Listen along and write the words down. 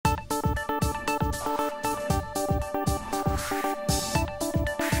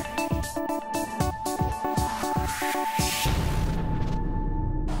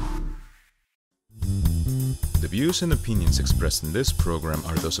views and opinions expressed in this program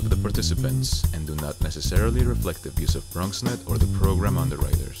are those of the participants and do not necessarily reflect the views of BronxNet or the program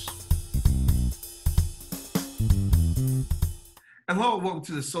underwriters. Hello, welcome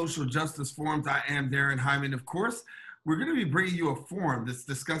to the Social Justice Forums. I am Daren, Jaime, and of course, we're going to be bringing you a forum that's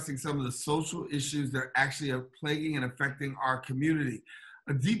discussing some of the social issues that are actually plaguing and affecting our community,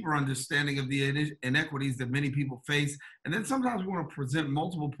 a deeper understanding of the inequities that many people face, and then sometimes we want to present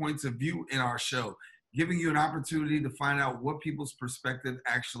multiple points of view in our show, giving you an opportunity to find out what people's perspective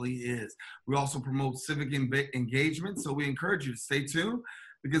actually is. We also promote civic engagement, so we encourage you to stay tuned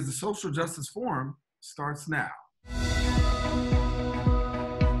because the Social Justice Forum starts now.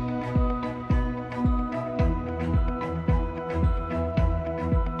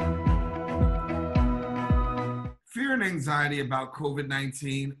 Fear and anxiety about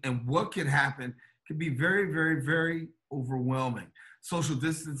COVID-19 and what could happen can be very, very, very overwhelming. Social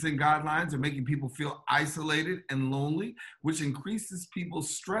distancing guidelines are making people feel isolated and lonely, which increases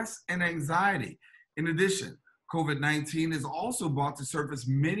people's stress and anxiety. In addition, COVID-19 has also brought to surface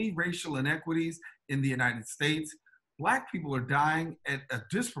many racial inequities in the United States. Black people are dying at a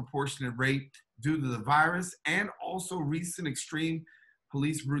disproportionate rate due to the virus and also recent extreme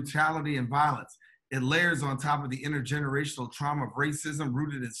police brutality and violence. It layers on top of the intergenerational trauma of racism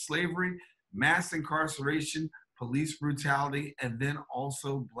rooted in slavery, mass incarceration, police brutality, and then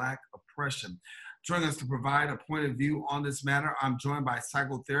also Black oppression. Joining us to provide a point of view on this matter, I'm joined by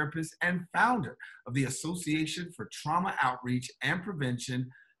psychotherapist and founder of the Association for Trauma Outreach and Prevention,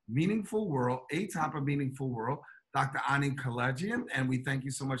 Meaningful World, ATOP of Meaningful World, Dr. Kalayjian, and we thank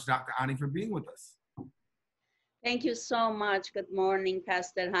you so much, Dr. Ani, for being with us. Thank you so much. Good morning,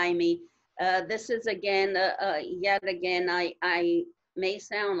 Pastor Jaime. This is again, yet again, I may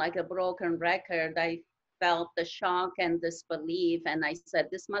sound like a broken record. I felt the shock and disbelief, and I said,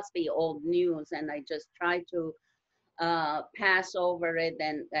 this must be old news, and I just tried to pass over it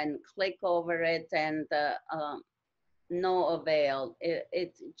and click over it, and no avail.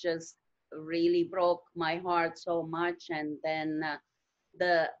 It just really broke my heart so much, and then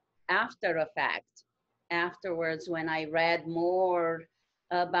the after effect, afterwards, when I read more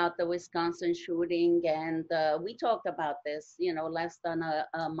about the Wisconsin shooting, and we talked about this, less than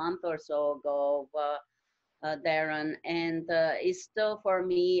a month or so ago, Daren, and it's still for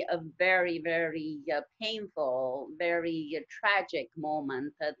me a very, very painful, very tragic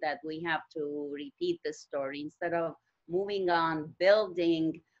moment that we have to repeat this story instead of moving on,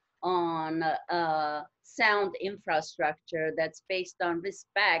 building on sound infrastructure that's based on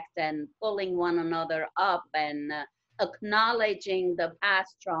respect and pulling one another up and acknowledging the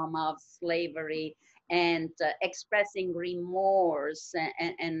past trauma of slavery and expressing remorse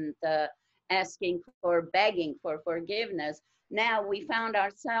and begging for forgiveness. Now we found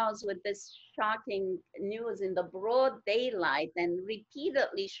ourselves with this shocking news in the broad daylight and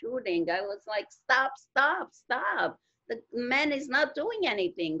repeatedly shooting. I was like, stop, stop, stop. The man is not doing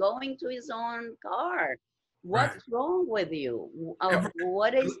anything, going to his own car. What's wrong with you?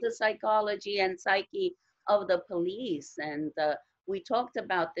 What is the psychology and psyche of the police? And we talked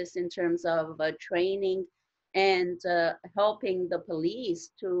about this in terms of training and helping the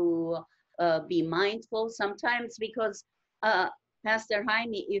police to be mindful sometimes, because Pastor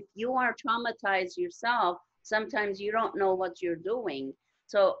Jaime, if you are traumatized yourself, sometimes you don't know what you're doing.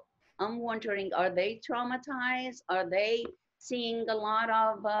 So I'm wondering, are they traumatized? Are they seeing a lot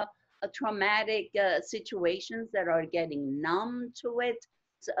of traumatic situations that are getting numb to it?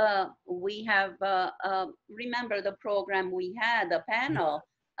 We have, remember the program we had, a panel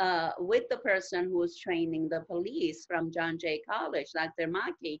with the person who was training the police from John Jay College, Dr.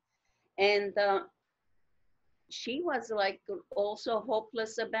 Maki. And she was like also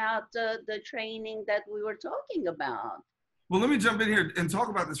hopeless about the training that we were talking about. Well, let me jump in here and talk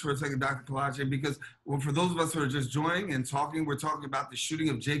about this for a second, Dr. Kalayjian, because for those of us who are just joining and talking, we're talking about the shooting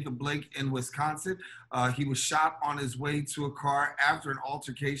of Jacob Blake in Wisconsin. He was shot on his way to a car after an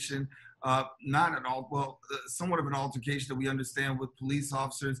altercation, somewhat of an altercation that we understand with police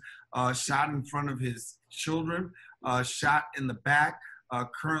officers, shot in front of his children, shot in the back,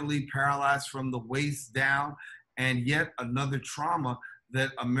 currently paralyzed from the waist down, and yet another trauma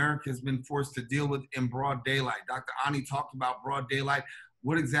that America has been forced to deal with in broad daylight. Dr. Ani talked about broad daylight.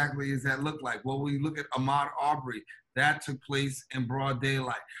 What exactly does that look like? Well, when you look at Ahmaud Arbery, that took place in broad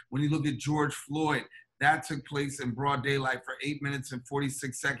daylight. When you look at George Floyd, that took place in broad daylight for 8 minutes and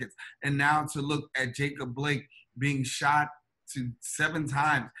 46 seconds. And now to look at Jacob Blake being shot to 7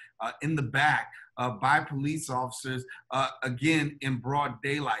 times in the back by police officers, again, in broad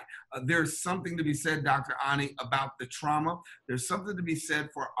daylight. There's something to be said, Dr. Ani, about the trauma. There's something to be said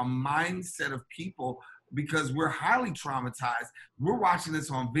for a mindset of people because we're highly traumatized. We're watching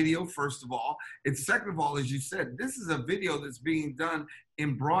this on video, first of all. And second of all, as you said, this is a video that's being done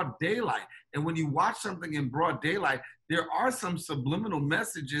in broad daylight. And when you watch something in broad daylight, there are some subliminal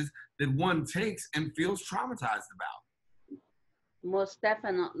messages that one takes and feels traumatized about. Most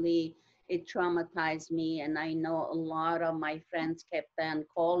definitely, it traumatized me. And I know a lot of my friends kept on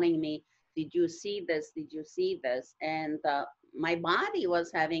calling me, did you see this? Did you see this? And my body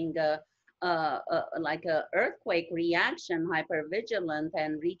was having like a earthquake reaction, hypervigilant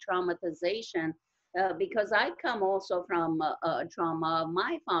and re-traumatization, because I come also from trauma of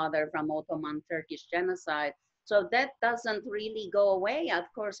my father from Ottoman Turkish genocide. So that doesn't really go away. Of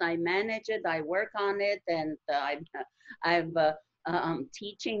course, I manage it, I work on it, and I've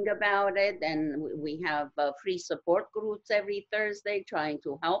teaching about it, and we have free support groups every Thursday trying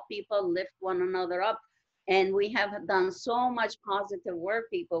to help people lift one another up. And we have done so much positive work.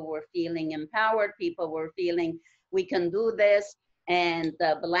 People were feeling empowered. People were feeling we can do this. And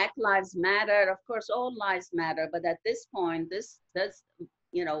Black Lives Matter. Of course, all lives matter. But at this point, this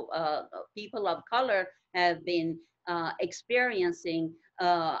people of color have been experiencing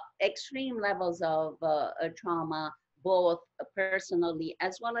extreme levels of trauma, both personally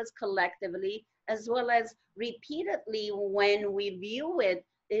as well as collectively, as well as repeatedly. When we view it,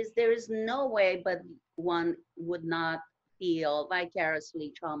 there is no way but one would not feel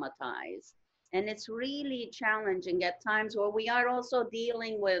vicariously traumatized. And it's really challenging at times where we are also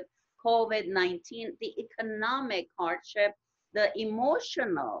dealing with COVID-19, the economic hardship, the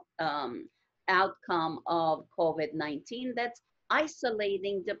emotional outcome of COVID-19 that's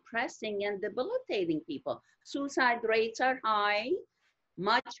isolating, depressing, and debilitating people. Suicide rates are high,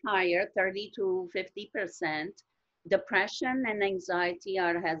 much higher, 30 to 50%. Depression and anxiety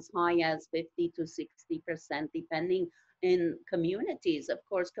are as high as 50 to 60%, depending in communities. Of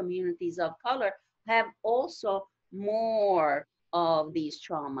course, communities of color have also more of these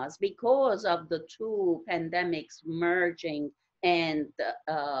traumas because of the two pandemics merging and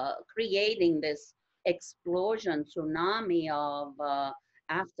creating this explosion, tsunami of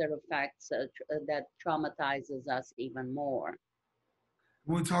after effects that traumatizes us even more.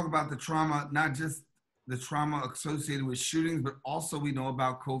 When we talk about the trauma, not just the trauma associated with shootings, but also we know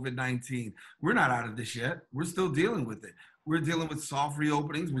about COVID-19. We're not out of this yet. We're still dealing with it. We're dealing with soft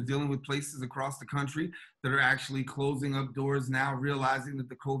reopenings. We're dealing with places across the country that are actually closing up doors now, realizing that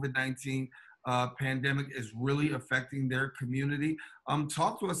the COVID-19 pandemic is really affecting their community.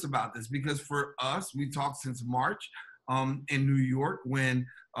 Talk to us about this, because for us, we talked since March in New York when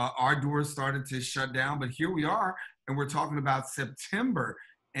our doors started to shut down, but here we are, and we're talking about September,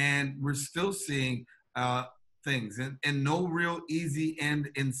 and we're still seeing things, and no real easy end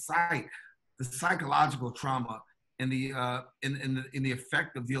in sight. The psychological trauma and the in the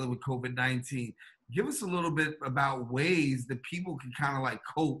effect of dealing with COVID-19. Give us a little bit about ways that people can kind of like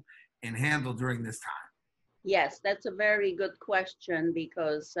cope and handle during this time. Yes, that's a very good question,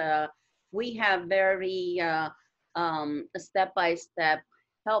 because we have very step-by-step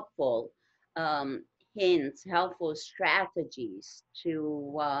helpful hints, helpful strategies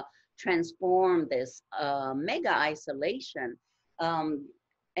to transform this mega isolation.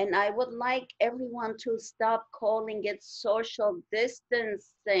 And I would like everyone to stop calling it social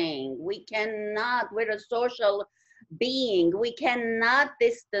distancing. We cannot, we're a social being. We cannot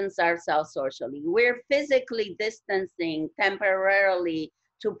distance ourselves socially. We're physically distancing temporarily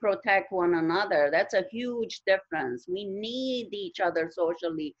to protect one another. That's a huge difference. We need each other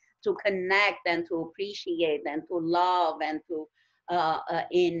socially to connect and to appreciate and to love and to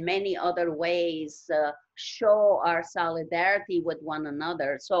in many other ways show our solidarity with one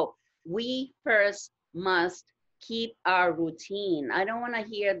another. So we first must keep our routine. I don't want to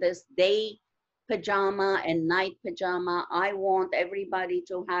hear this day pajama and night pajama. I want everybody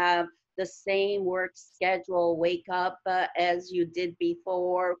to have the same work schedule, wake up as you did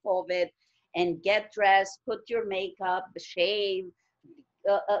before COVID, and get dressed, put your makeup, shave,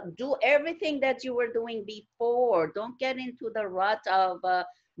 do everything that you were doing before. Don't get into the rut of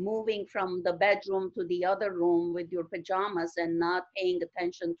moving from the bedroom to the other room with your pajamas and not paying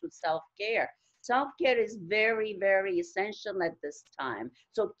attention to self-care. Self-care is very, very essential at this time.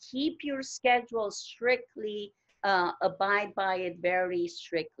 So keep your schedule strictly, abide by it very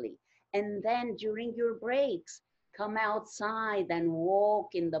strictly. And then during your breaks, come outside and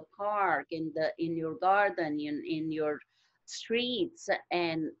walk in the park, in your garden, in your streets,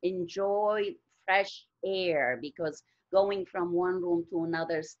 and enjoy fresh air, because going from one room to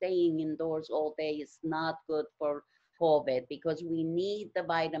another, staying indoors all day is not good for COVID, because we need the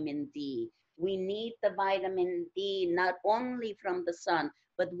vitamin D. We need the vitamin D not only from the sun,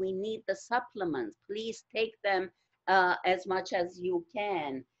 but we need the supplements. Please take them as much as you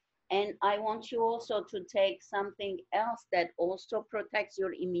can. And I want you also to take something else that also protects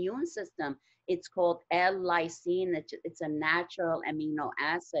your immune system. It's called L-lysine. It's a natural amino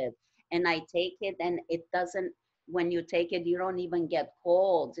acid. And I take it, and it doesn't, when you take it, you don't even get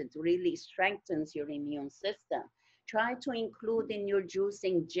colds. It really strengthens your immune system. Try to include in your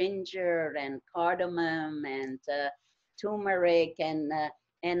juicing ginger and cardamom and turmeric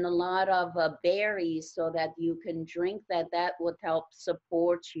and a lot of berries so that you can drink that. That would help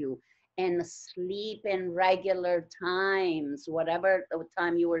support you. And sleep in regular times, whatever the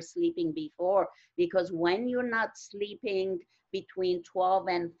time you were sleeping before, because when you're not sleeping between 12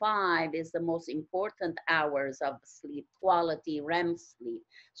 and 5 is the most important hours of sleep, quality REM sleep.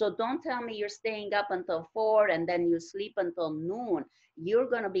 So don't tell me you're staying up until 4 and then you sleep until noon. You're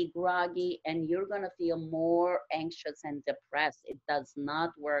going to be groggy and you're going to feel more anxious and depressed. It does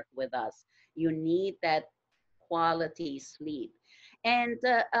not work with us. You need that quality sleep. And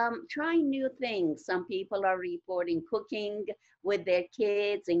try new things. Some people are reporting cooking with their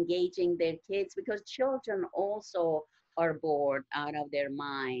kids, engaging their kids, because children also are bored out of their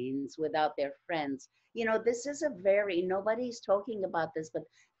minds without their friends. You know, this is a very, nobody's talking about this, but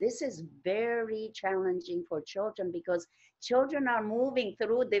this is very challenging for children because children are moving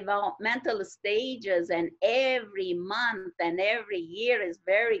through developmental stages, and every month and every year is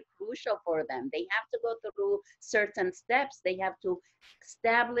very crucial for them. They have to go through certain steps. They have to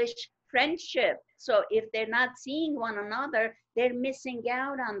establish friendship. So if they're not seeing one another, they're missing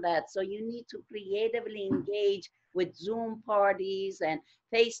out on that. So you need to creatively engage with Zoom parties and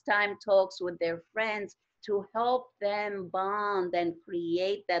FaceTime talks with their friends to help them bond and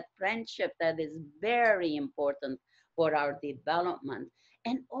create that friendship that is very important for our development.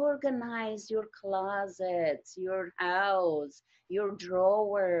 And organize your closets, your house, your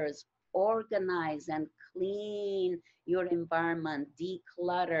drawers. Organize and clean your environment,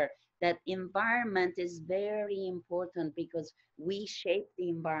 declutter. That environment is very important because we shape the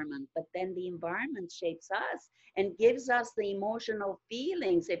environment, but then the environment shapes us and gives us the emotional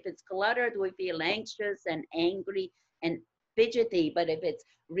feelings. If it's cluttered, we feel anxious and angry and fidgety, but if it's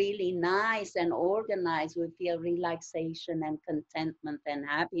really nice and organized, we feel relaxation and contentment and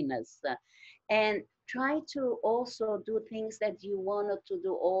happiness. And try to also do things that you wanted to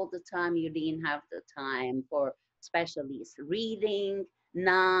do all the time. You didn't have the time for, especially reading,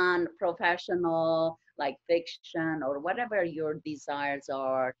 non-professional, like fiction or whatever your desires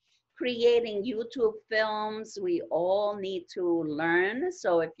are. Creating YouTube films, we all need to learn.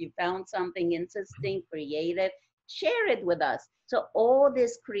 So if you found something interesting, creative, share it with us. So all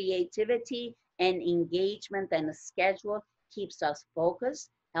this creativity and engagement and a schedule keeps us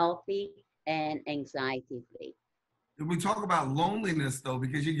focused, healthy, and anxiety free. We talk about loneliness though,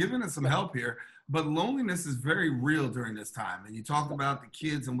 because you're giving us some help here, but loneliness is very real during this time. And you talk about the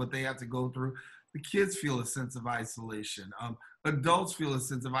kids and what they have to go through. The kids feel a sense of isolation. Adults feel a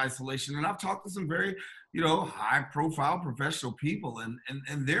sense of isolation. And I've talked to some very, high profile professional people and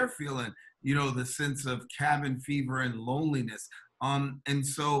they're feeling, the sense of cabin fever and loneliness. And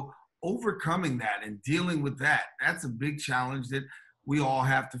so overcoming that and dealing with that, that's a big challenge that we all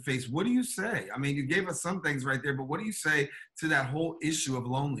have to face. What do you say? I mean, you gave us some things right there, but what do you say to that whole issue of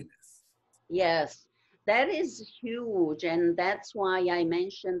loneliness? Yes, that is huge. And that's why I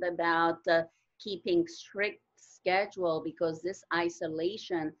mentioned about keeping strict schedule, because this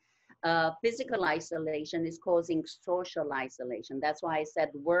isolation, physical isolation, is causing social isolation. That's why I said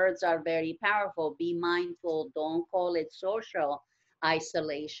words are very powerful. Be mindful, don't call it social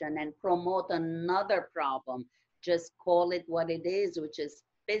isolation and promote another problem. Just call it what it is, which is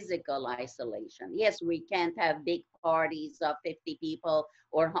physical isolation. Yes, we can't have big parties of 50 people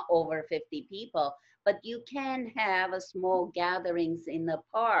or over 50 people, but you can have a small gatherings in the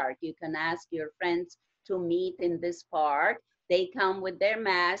park. You can ask your friends to meet in this park. They come with their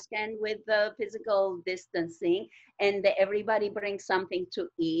mask and with the physical distancing, and everybody brings something to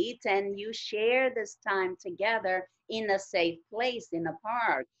eat, and you share this time together in a safe place in a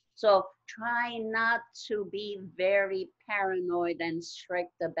park. So try not to be very paranoid and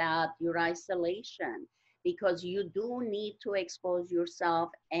strict about your isolation, because you do need to expose yourself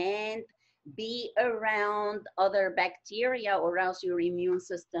and be around other bacteria, or else your immune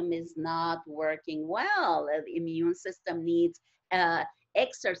system is not working well. The immune system needs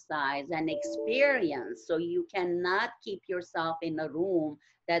exercise and experience. So you cannot keep yourself in a room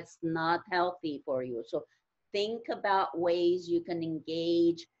that's not healthy for you. So think about ways you can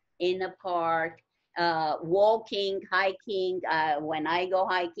engage in a park, walking, hiking. When I go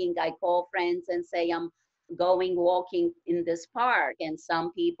hiking, I call friends and say, I'm going walking in this park. And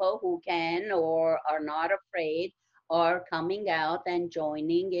some people who can or are not afraid are coming out and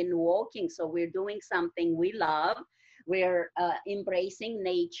joining in walking. So we're doing something we love. We're embracing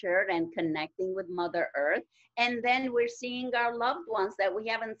nature and connecting with Mother Earth. And then we're seeing our loved ones that we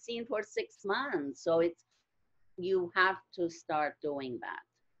haven't seen for 6 months. So it's, you have to start doing that.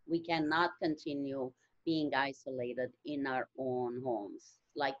 We cannot continue being isolated in our own homes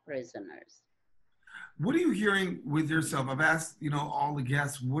like prisoners. What are you hearing with yourself? I've asked, all the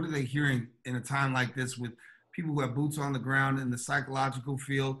guests, what are they hearing in a time like this with people who have boots on the ground in the psychological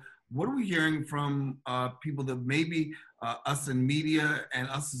field? What are we hearing from people that maybe us in media and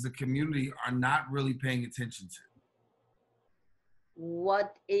us as a community are not really paying attention to?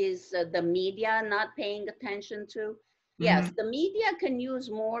 What is the media not paying attention to? Yes, Mm-hmm. the media can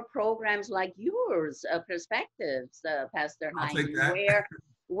use more programs like yours, Perspectives, Pastor I'll Jaime, take that.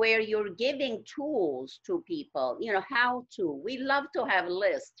 where you're giving tools to people, how to. We love to have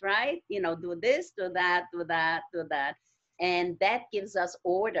lists, right? Do this, do that, do that, do that. And that gives us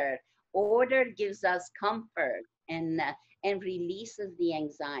order. Order gives us comfort and releases the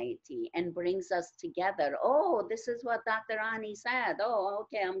anxiety and brings us together. Oh, this is what Dr. Ani said. Oh,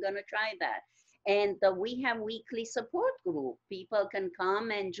 okay, I'm gonna try that. And we have weekly support group. People can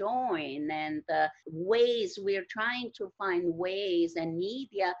come and join, and ways, we're trying to find ways, and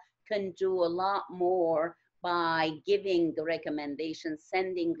media can do a lot more by giving the recommendations,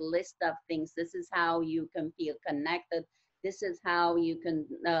 sending list of things. This is how you can feel connected. This is how you can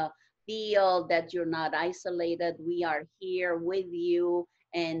feel that you're not isolated. We are here with you.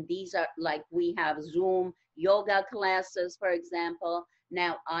 And these are like, we have Zoom yoga classes, for example.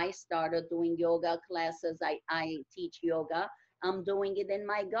 Now I started doing yoga classes. I teach yoga. I'm doing it in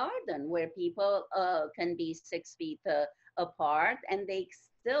my garden where people can be 6 feet apart, and they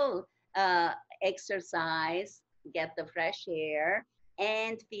still exercise, get the fresh air,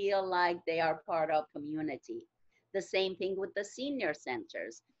 and feel like they are part of community. The same thing with the senior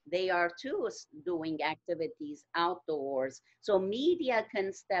centers. They are too doing activities outdoors. So media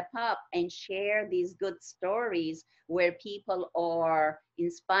can step up and share these good stories where people are, in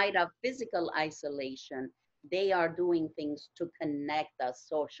spite of physical isolation, they are doing things to connect us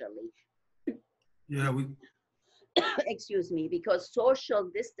socially. Yeah, Excuse me, because social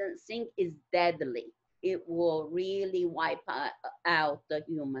distancing is deadly. It will really wipe out the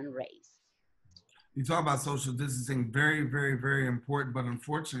human race. you talk about social distancing, very, very, very important. But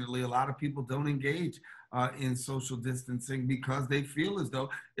unfortunately, a lot of people don't engage in social distancing because they feel as though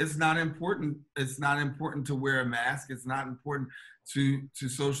it's not important. It's not important to wear a mask. It's not important to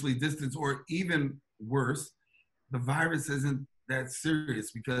socially distance, or even worse, the virus isn't that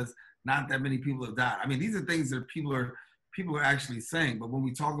serious because not that many people have died. I mean, these are things that people are actually saying. But when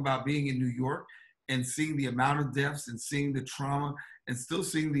we talk about being in New York and seeing the amount of deaths and seeing the trauma and still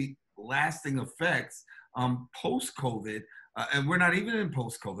seeing the lasting effects post-COVID, and we're not even in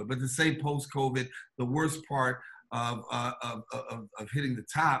post-COVID, but to say post-COVID, the worst part of hitting the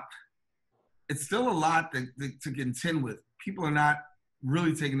top, it's still a lot to contend with. People are not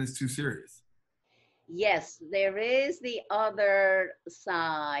really taking this too serious. Yes, there is the other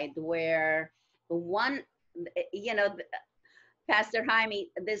side where one, you know, Pastor Jaime,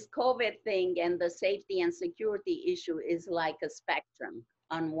 this COVID thing and the safety and security issue is like a spectrum.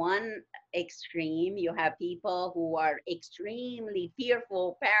 On one extreme, you have people who are extremely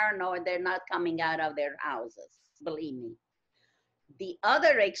fearful, paranoid, they're not coming out of their houses, believe me. The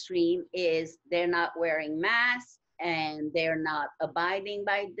other extreme is they're not wearing masks and they're not abiding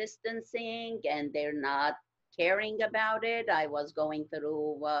by distancing and they're not caring about it. I was going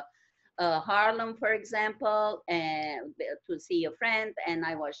through Harlem, for example, and to see a friend, and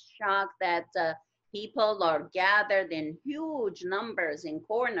I was shocked that people are gathered in huge numbers in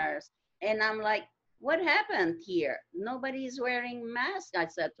corners. And I'm like, what happened here? Nobody's wearing masks, I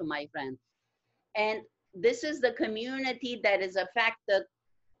said to my friend. And this is the community that is affected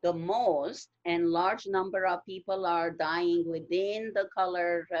the most, and large number of people are dying within the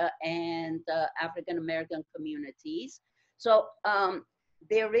colored and African American communities. So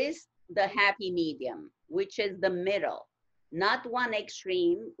there is the happy medium, which is the middle, not one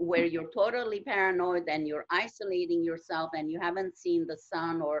extreme where you're totally paranoid and you're isolating yourself and you haven't seen the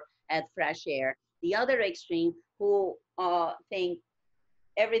sun or had fresh air. The other extreme who think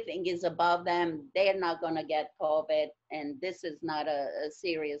everything is above them, they're not going to get COVID, and this is not a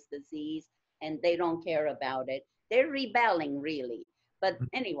serious disease, and they don't care about it. They're rebelling, really. But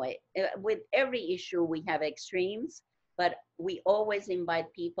anyway, with every issue, we have extremes, but we always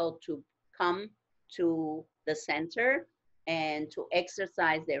invite people to come to the center and to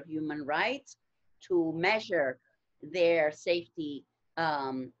exercise their human rights to measure their safety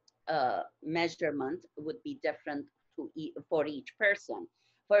measurement would be different for each person.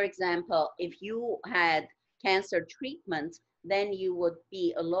 For example, if you had cancer treatment, then you would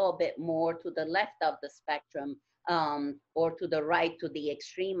be a little bit more to the left of the spectrum, or to the right, to the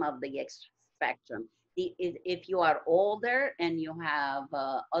extreme of the spectrum. If you are older and you have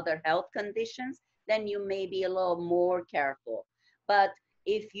other health conditions, then you may be a little more careful. But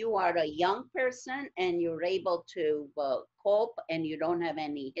if you are a young person and you're able to cope and you don't have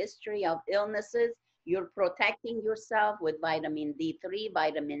any history of illnesses, you're protecting yourself with vitamin D3,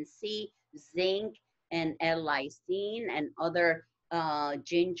 vitamin C, zinc, and L-lysine and other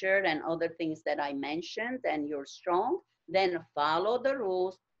ginger and other things that I mentioned, and you're strong, then follow the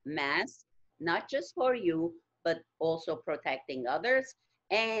rules, mask, not just for you, but also protecting others,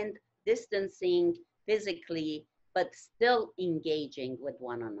 and distancing physically, but still engaging with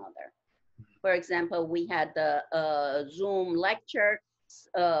one another. For example, we had the Zoom lecture,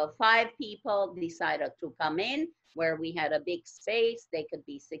 5 people decided to come in where we had a big space, they could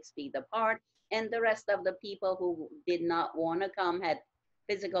be 6 feet apart, and the rest of the people who did not want to come, had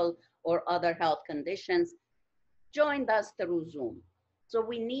physical or other health conditions, joined us through Zoom. So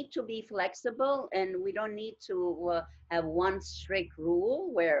we need to be flexible, and we don't need to have one strict rule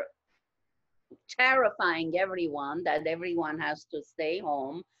where terrifying everyone that everyone has to stay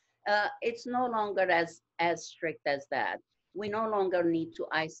home. It's no longer as strict as that. We no longer need to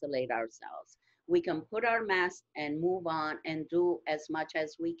isolate ourselves. We can put our mask and move on and do as much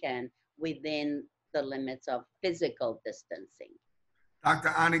as we can within the limits of physical distancing. Dr.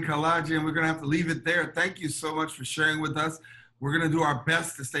 Kalayjian, we're going to have to leave it there. Thank you so much for sharing with us. We're going to do our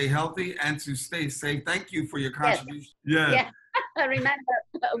best to stay healthy and to stay safe. Thank you for your contribution. Yes. Yeah. Remember,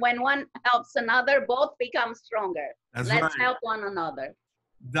 when one helps another, both become stronger. That's Let's right. help one another.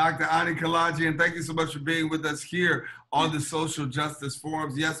 Dr. Kalayjian, thank you so much for being with us here on the Social Justice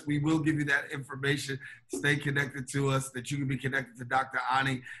Forums. Yes, we will give you that information. Stay connected to us, that you can be connected to Dr.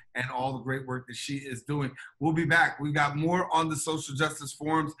 Ani and all the great work that she is doing. We'll be back. We've got more on the Social Justice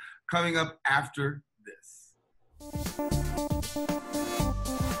Forums coming up after this.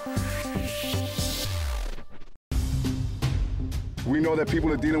 We know that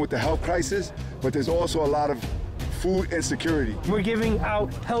people are dealing with the health crisis, but there's also a lot of food insecurity. We're giving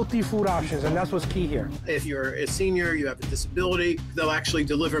out healthy food options, and that's what's key here. If you're a senior, you have a disability, they'll actually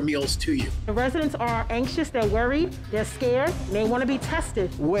deliver meals to you. The residents are anxious, they're worried, they're scared, and they want to be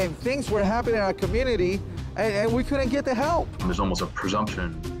tested. When things were happening in our community, and we couldn't get the help. There's almost a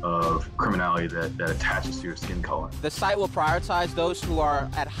presumption of criminality that attaches to your skin color. The site will prioritize those who are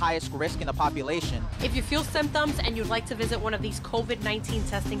at highest risk in the population. If you feel symptoms and you'd like to visit one of these COVID-19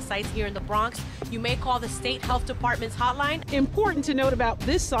 testing sites here in the Bronx, you may call the State Health Department's hotline. Important to note about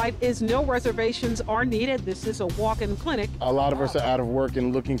this site is no reservations are needed. This is a walk-in clinic. A lot of us are out of work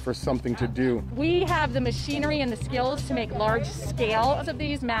and looking for something to do. We have the machinery and the skills to make large scales of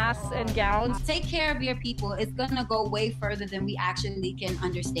these masks and gowns. Take care of your people. It's going to go way further than we actually can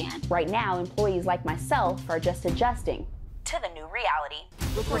understand. Right now, employees like myself are just adjusting to the new reality.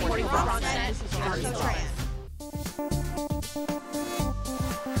 Reporting from BronxNet, this is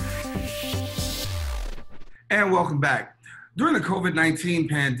And welcome back. During the COVID-19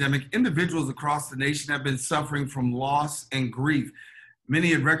 pandemic, individuals across the nation have been suffering from loss and grief,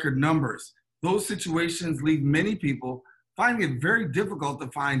 many at record numbers. Those situations leave many people finding it very difficult to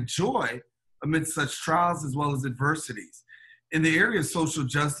find joy amidst such trials as well as adversities. In the area of social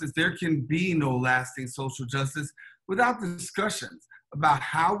justice, there can be no lasting social justice without discussions about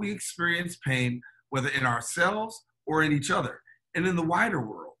how we experience pain, whether in ourselves or in each other, and in the wider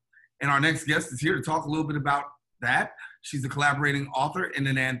world. And our next guest is here to talk a little bit about that. She's a collaborating author in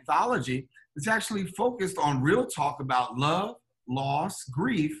an anthology that's actually focused on real talk about love, loss,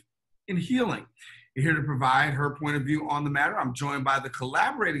 grief, and healing. Here to provide her point of view on the matter, I'm joined by the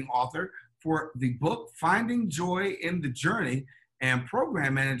collaborating author for the book, Finding Joy in the Journey, and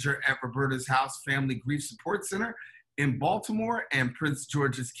program manager at Roberta's House Family Grief Support Center in Baltimore and Prince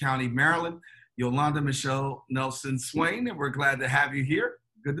George's County, Maryland, Yolonda Michelle Nelson-Swain, and we're glad to have you here.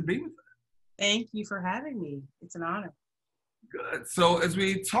 Good to be with us. Thank you for having me. It's an honor. Good. So as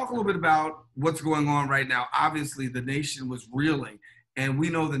we talk a little bit about what's going on right now, obviously the nation was reeling, and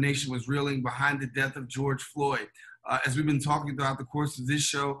we know the nation was reeling behind the death of George Floyd. As we've been talking throughout the course of this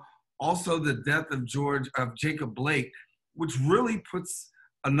show, also the death of Jacob Blake, which really puts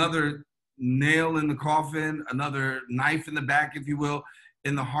another nail in the coffin, another knife in the back, if you will,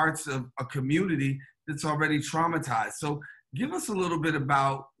 in the hearts of a community that's already traumatized. So give us a little bit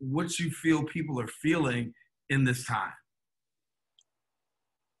about what you feel people are feeling in this time.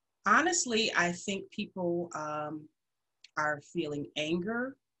 Honestly, I think people are feeling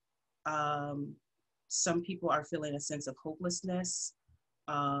anger. Some people are feeling a sense of hopelessness.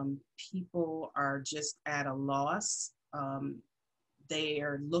 People are just at a loss. They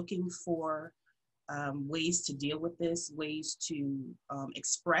are looking for ways to deal with this, ways to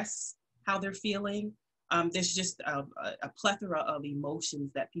express how they're feeling. There's just a plethora of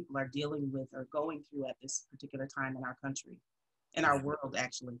emotions that people are dealing with or going through at this particular time in our country, in our world,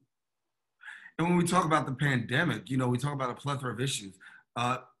 actually. And when we talk about the pandemic, you know, we talk about a plethora of issues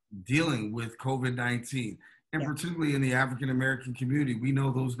dealing with COVID-19, and particularly in the African-American community. We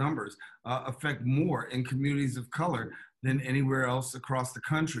know those numbers affect more in communities of color than anywhere else across the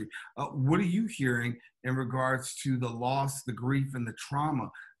country. What are you hearing in regards to the loss, the grief, and the trauma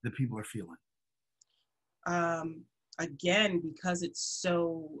that people are feeling? Again, because it's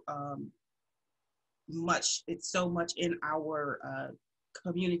so much in our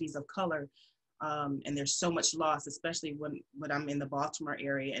communities of color, and there's so much loss, especially when I'm in the Baltimore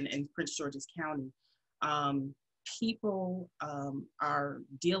area and in Prince George's County. People are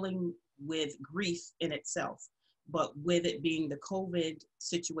dealing with grief in itself, but with it being the COVID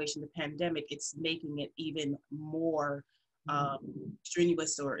situation, the pandemic, it's making it even more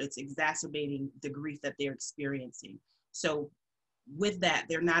strenuous, or it's exacerbating the grief that they're experiencing. So with that,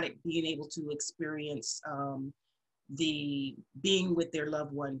 they're not being able to experience the being with their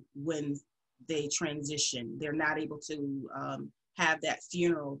loved one when they transition. They're not able to have that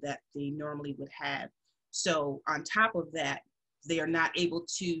funeral that they normally would have. So on top of that, they are not able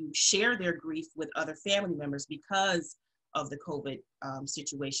to share their grief with other family members because of the COVID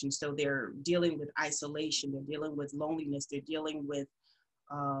situation. So they're dealing with isolation, they're dealing with loneliness, they're dealing with,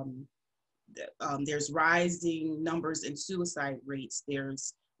 there's rising numbers in suicide rates,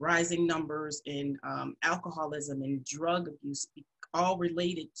 there's rising numbers in alcoholism and drug abuse, all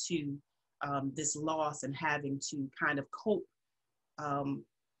related to this loss and having to kind of cope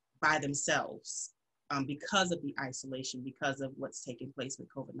by themselves because of the isolation, because of what's taking place with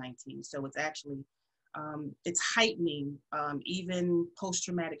COVID-19. So it's actually, it's heightening even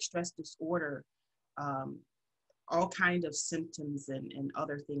post-traumatic stress disorder, all kind of symptoms and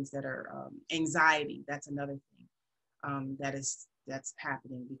other things that are anxiety. That's another thing that's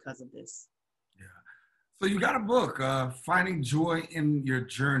happening because of this. Yeah. So you got a book, Finding Joy in Your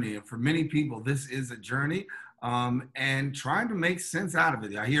Journey. And for many people, this is a journey and trying to make sense out of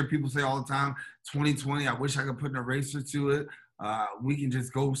it. I hear people say all the time, 2020, I wish I could put an eraser to it. We can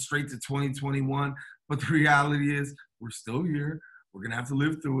just go straight to 2021. But the reality is we're still here. We're going to have to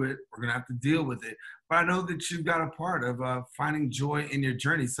live through it. We're going to have to deal with it. But I know that you've got a part of finding joy in your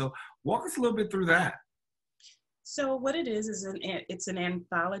journey. So walk us a little bit through that. So what it is it's an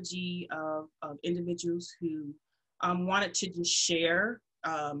anthology of individuals who wanted to just share.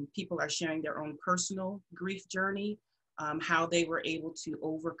 People are sharing their own personal grief journey, how they were able to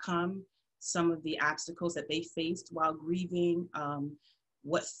overcome some of the obstacles that they faced while grieving,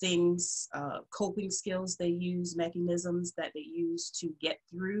 what things, coping skills they use, mechanisms that they use to get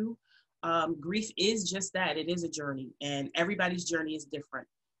through. Grief is just that, it is a journey, and everybody's journey is different.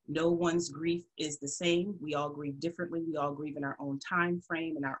 No one's grief is the same. We all grieve differently. We all grieve in our own time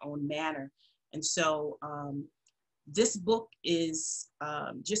frame, in our own manner. And so this book is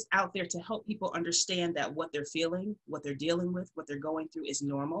just out there to help people understand that what they're feeling, what they're dealing with, what they're going through is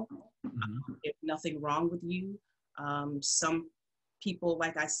normal. There's nothing wrong with you. Some people,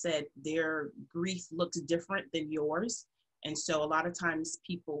 like I said, their grief looks different than yours. And so a lot of times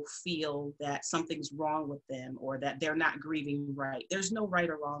people feel that something's wrong with them or that they're not grieving right. There's no right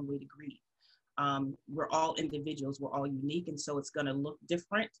or wrong way to grieve. We're all individuals, we're all unique, and so it's gonna look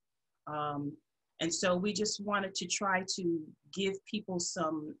different. And so we just wanted to try to give people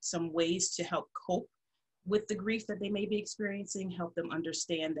some ways to help cope with the grief that they may be experiencing, help them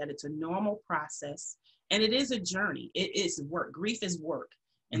understand that it's a normal process and it is a journey. It is work. Grief is work.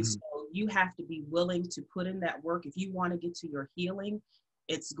 And so you have to be willing to put in that work. If you want to get to your healing,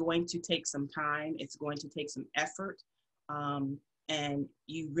 it's going to take some time. It's going to take some effort. And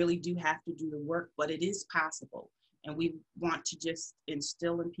you really do have to do the work, but it is possible. And we want to just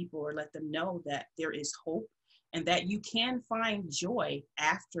instill in people or let them know that there is hope and that you can find joy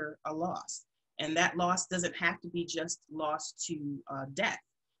after a loss. And that loss doesn't have to be just loss to death.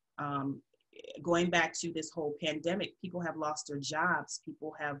 Going back to this whole pandemic, people have lost their jobs.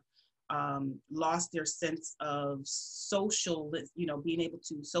 People have lost their sense of social, being able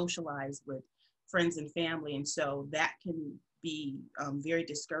to socialize with friends and family. And so that can be very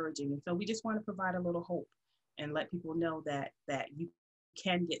discouraging. And so we just want to provide a little hope and let people know that you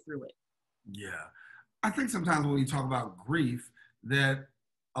can get through it. Yeah. I think sometimes when we talk about grief, that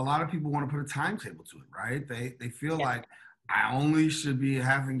a lot of people want to put a timetable to it, right? They feel like I only should be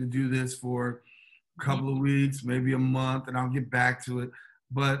having to do this for a couple of weeks, maybe a month, and I'll get back to it.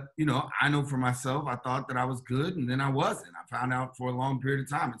 But, you know, I know for myself, I thought that I was good, and then I wasn't. I found out for a long period of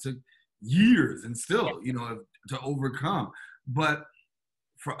time. It took years and still, you know, to overcome. But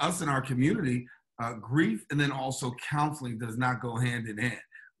for us in our community, grief and then also counseling does not go hand in hand.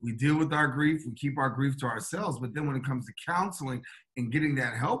 We deal with our grief, we keep our grief to ourselves, but then when it comes to counseling and getting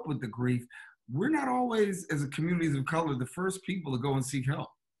that help with the grief, we're not always, as a communities of color, the first people to go and seek help.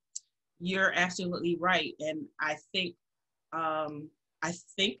 You're absolutely right. And I think I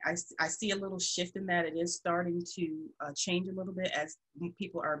see a little shift in that. It is starting to change a little bit as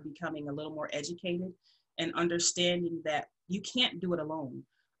people are becoming a little more educated and understanding that you can't do it alone,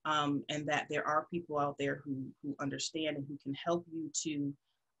 and that there are people out there who understand and who can help you to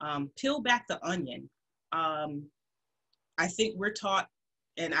peel back the onion. I think we're taught,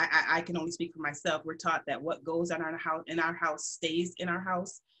 and I can only speak for myself, we're taught that what goes on in our house stays in our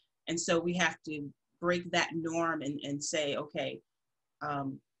house. And so we have to break that norm and say, okay,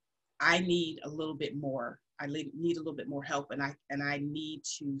 I need a little bit more. I need a little bit more help, and I need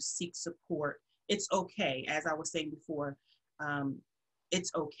to seek support. It's okay, as I was saying before,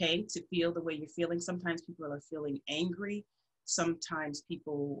 it's okay to feel the way you're feeling. Sometimes people are feeling angry. Sometimes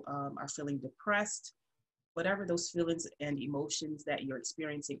people are feeling depressed. Whatever those feelings and emotions that you're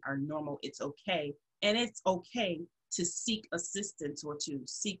experiencing are normal. It's okay. And it's okay to seek assistance or to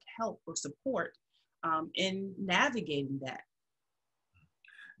seek help or support in navigating that.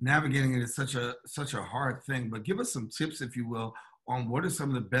 Navigating it is such a hard thing, but give us some tips, if you will, on what are some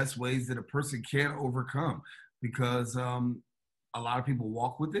of the best ways that a person can overcome, because a lot of people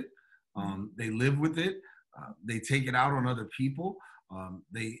walk with it, they live with it, they take it out on other people,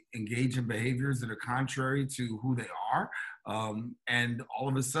 they engage in behaviors that are contrary to who they are, and all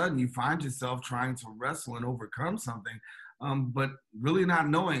of a sudden you find yourself trying to wrestle and overcome something, but really not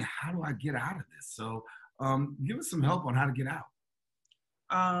knowing, how do I get out of this? So give us some help on how to get out.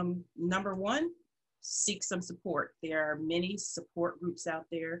 Number one, seek some support. There are many support groups out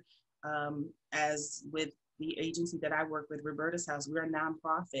there. As with the agency that I work with, Roberta's House, we're a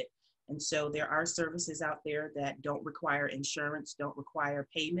nonprofit. And so there are services out there that don't require insurance, don't require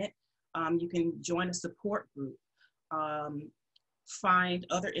payment. You can join a support group. Find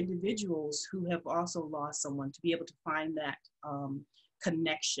other individuals who have also lost someone, to be able to find that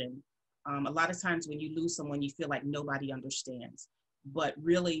connection. A lot of times when you lose someone, you feel like nobody understands. But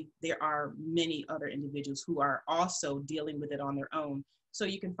really, there are many other individuals who are also dealing with it on their own. So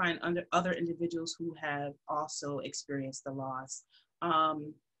you can find other individuals who have also experienced the loss.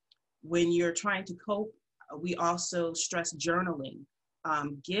 When you're trying to cope, we also stress journaling.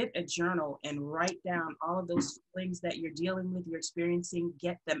 Get a journal and write down all of those things that you're dealing with, you're experiencing,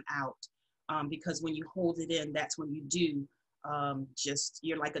 get them out. Because when you hold it in, that's when you do,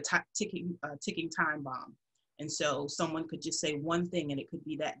 you're like a ticking time bomb. And so someone could just say one thing and it could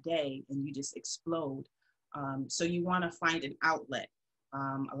be that day and you just explode. So you want to find an outlet.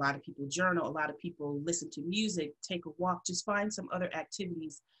 A lot of people journal, a lot of people listen to music, take a walk, just find some other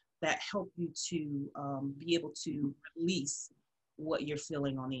activities that help you to be able to release what you're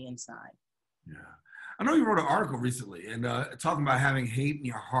feeling on the inside. Yeah. I know you wrote an article recently and talking about having hate in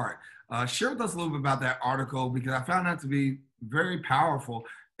your heart. Share with us a little bit about that article, because I found that to be very powerful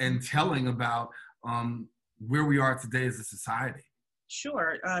and telling about where we are today as a society.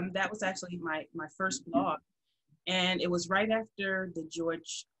 Sure. That was actually my first blog. And it was right after the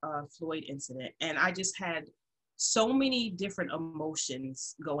George Floyd incident. And I just had so many different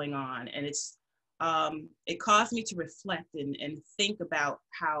emotions going on. And it caused me to reflect and think about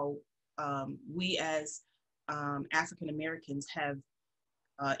how we as African Americans have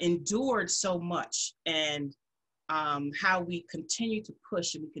endured so much, and how we continue to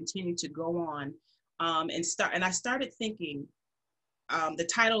push and we continue to go on. And I started thinking, the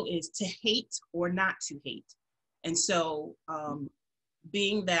title is To Hate or Not to Hate. And so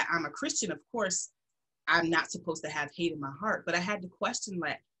being that I'm a Christian, of course, I'm not supposed to have hate in my heart, but I had to question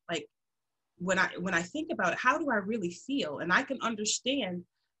that, like, when I think about it, how do I really feel? And I can understand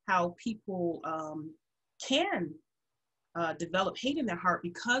how people can develop hate in their heart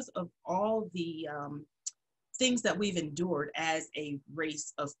because of all the things that we've endured as a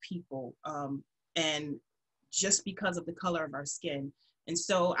race of people, and just because of the color of our skin. And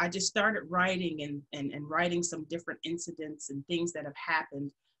so I just started writing and writing some different incidents and things that have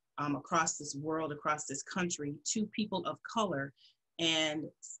happened across this world, across this country, to people of color, and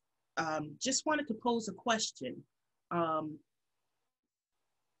just wanted to pose a question.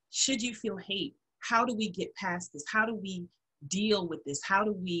 Should you feel hate? How do we get past this? How do we deal with this? How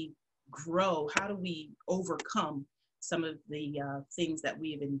do we grow? How do we overcome some of the things that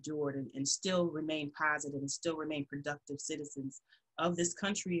we have endured and still remain positive and still remain productive citizens of this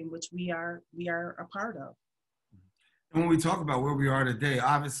country in which we are a part of? And when we talk about where we are today,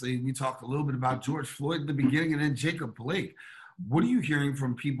 obviously we talked a little bit about George Floyd in the beginning and then Jacob Blake. What are you hearing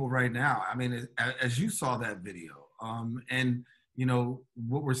from people right now? I mean, as you saw that video, and you know,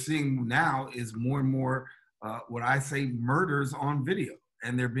 what we're seeing now is more and more what I say murders on video,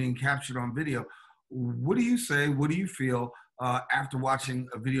 and they're being captured on video. What do you say? What do you feel after watching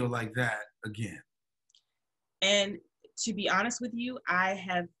a video like that again? And to be honest with you, I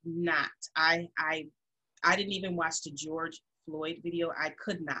have not. I didn't even watch the George Floyd video. I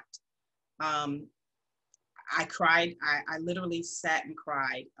could not. I cried. I literally sat and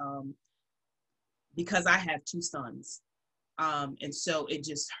cried because I have 2 sons. And so it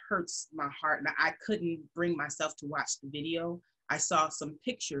just hurts my heart. And I couldn't bring myself to watch the video. I saw some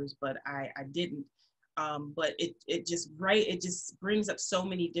pictures, but I didn't. But it just brings up so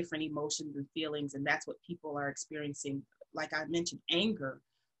many different emotions and feelings. And that's what people are experiencing. Like I mentioned, anger.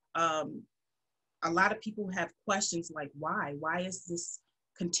 A lot of people have questions like, why? Why is this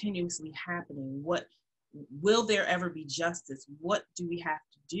continuously happening? What will there ever be justice? What do we have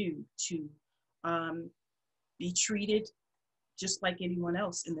to do to be treated just like anyone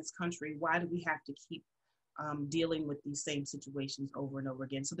else in this country? Why do we have to keep dealing with these same situations over and over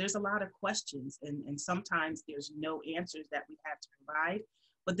again? So there's a lot of questions, and sometimes there's no answers that we have to provide.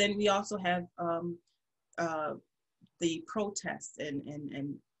 But then we also have the protests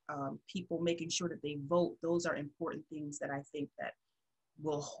and people making sure that they vote. Those are important things that I think that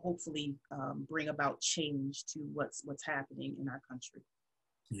will hopefully bring about change to what's happening in our country.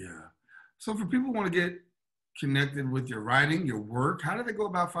 Yeah. So for people who want to get connected with your writing, your work, how do they go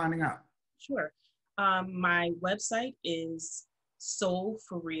about finding out? Sure. My website is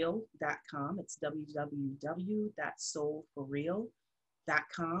soulforreal.com. It's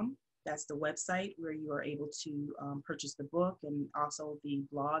www.soulforreal.com. That's the website where you are able to purchase the book, and also the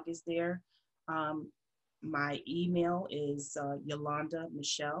blog is there. My email is Yolonda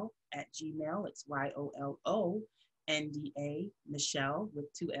Michelle @gmail. It's YOLONDA Michelle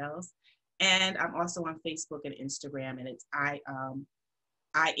with 2 L's. And I'm also on Facebook and Instagram, and it's I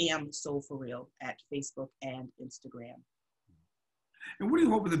am Soul for Real at Facebook and Instagram. And what do you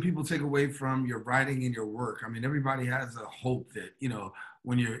hope that people take away from your writing and your work? I mean, everybody has a hope that, you know,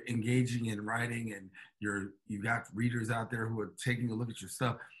 when you're engaging in writing and you got readers out there who are taking a look at your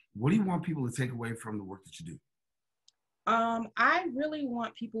stuff, what do you want people to take away from the work that you do? I really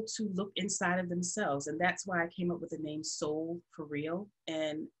want people to look inside of themselves, and that's why I came up with the name Soul for Real.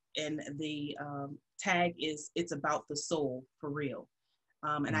 And the tag is, it's about the soul for real.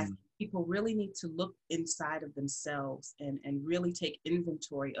 And I think people really need to look inside of themselves and really take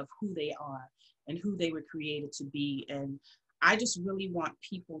inventory of who they are and who they were created to be. And I just really want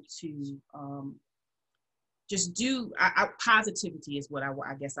people to just do, positivity is what I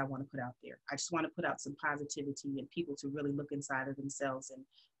guess I want to put out there. I just want to put out some positivity and people to really look inside of themselves and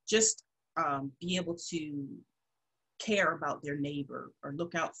just be able to care about their neighbor or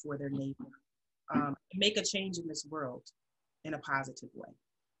look out for their neighbor, make a change in this world in a positive way.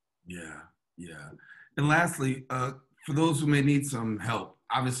 Yeah, yeah. And lastly, for those who may need some help,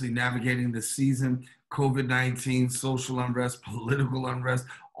 obviously navigating this season, COVID-19, social unrest, political unrest,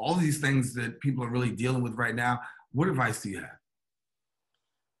 all these things that people are really dealing with right now, what advice do you have?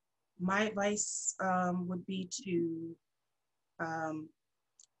 My advice would be to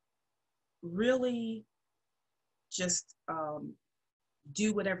really just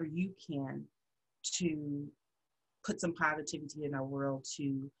do whatever you can to put some positivity in our world,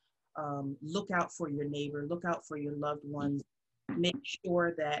 to look out for your neighbor, look out for your loved ones, make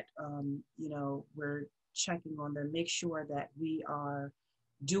sure that you know, we're checking on them, make sure that we are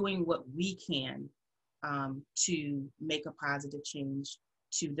doing what we can to make a positive change,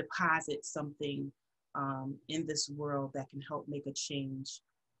 to deposit something in this world that can help make a change.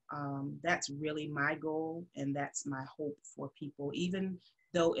 That's really my goal, and that's my hope for people. Even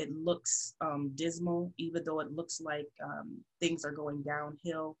though it looks dismal, even though it looks like things are going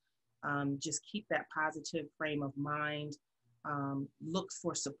downhill, just keep that positive frame of mind. Look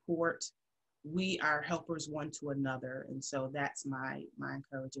for support. We are helpers one to another, and so that's my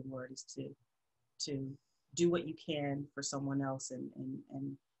encouraging word, is to do what you can for someone else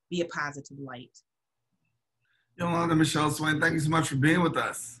and be a positive light. Yolonda Michelle Swain, thank you so much for being with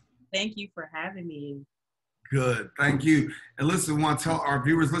us. Thank you for having me. Good, thank you. And listen, we want to tell our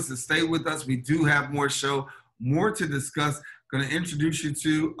viewers, listen, stay with us. We do have more show, more to discuss. Going to introduce you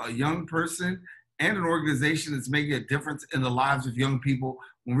to a young person and an organization that's making a difference in the lives of young people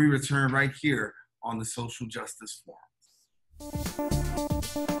when we return right here on the Social Justice Forum.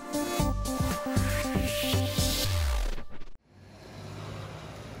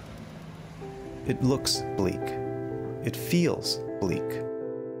 It looks bleak. It feels bleak.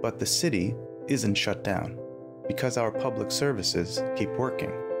 But the city isn't shut down because our public services keep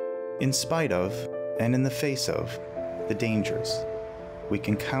working. In spite of, and in the face of, the dangers, we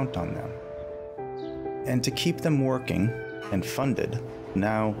can count on them. And to keep them working and funded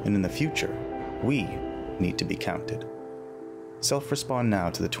now and in the future, we need to be counted. Self-respond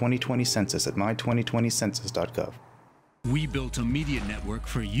now to the 2020 census at my2020census.gov. We built a media network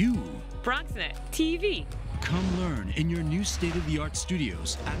for you. BronxNet TV. Come learn in your new state-of-the-art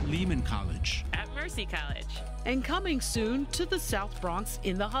studios at Lehman College. At Mercy College. And coming soon to the South Bronx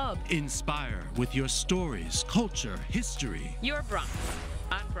in the Hub. Inspire with your stories, culture, history. Your Bronx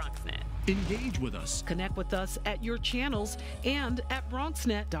on BronxNet. Engage with us. Connect with us at your channels and at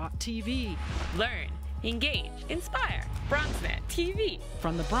BronxNet.tv. Learn, engage, inspire. BronxNet TV.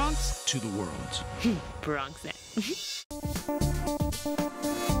 From the Bronx to the world. BronxNet.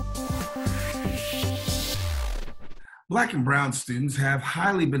 Black and brown students have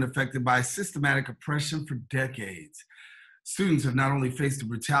highly been affected by systematic oppression for decades. Students have not only faced the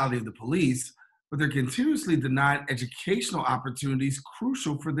brutality of the police, but they're continuously denied educational opportunities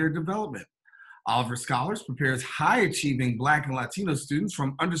crucial for their development. Oliver Scholars prepares high-achieving Black and Latino students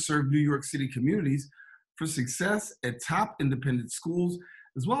from underserved New York City communities for success at top independent schools,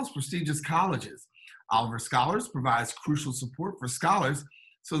 as well as prestigious colleges. Oliver Scholars provides crucial support for scholars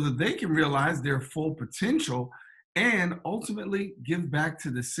so that they can realize their full potential and ultimately give back to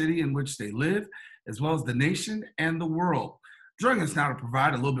the city in which they live, as well as the nation and the world. Joining us now to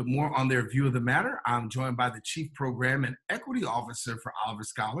provide a little bit more on their view of the matter, I'm joined by the Chief Program and Equity Officer for Oliver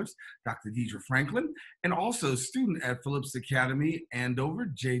Scholars, Dr. Deidre Franklin, and also student at Phillips Academy, Andover,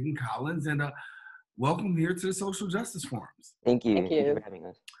 Jayden Collins, and welcome here to the Social Justice Forums. Thank you. Thank you for having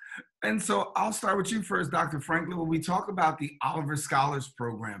us. And so I'll start with you first, Dr. Franklin. When we talk about the Oliver Scholars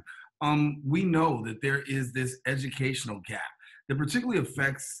Program, we know that there is this educational gap that particularly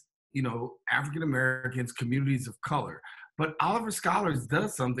affects, African Americans, communities of color. But Oliver Scholars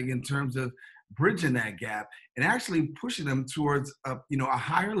does something in terms of bridging that gap and actually pushing them towards a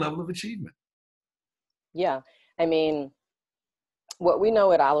higher level of achievement. Yeah, I mean, what we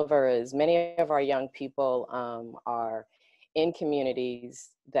know at Oliver is many of our young people are in communities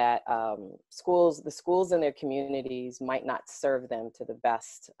that the schools in their communities might not serve them to the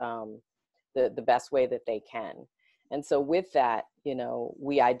best way that they can. And so with that,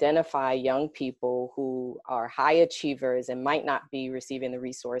 we identify young people who are high achievers and might not be receiving the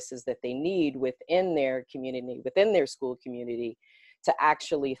resources that they need within their community, within their school community, to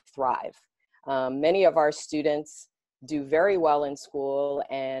actually thrive. Many of our students do very well in school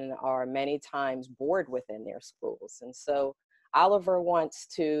and are many times bored within their schools. And so Oliver wants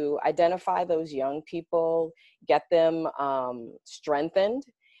to identify those young people, get them strengthened,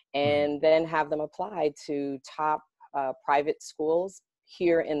 and then have them apply to top private schools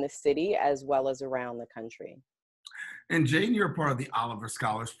here in the city as well as around the country. And Jayden, you're a part of the Oliver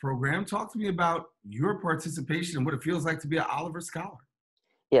Scholars Program. Talk to me about your participation and what it feels like to be an Oliver Scholar.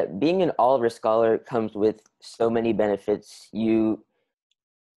 Yeah, being an Oliver Scholar comes with so many benefits. You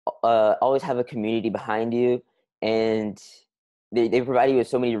always have a community behind you, and they provide you with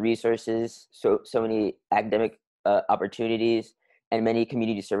so many resources, so many academic opportunities, and many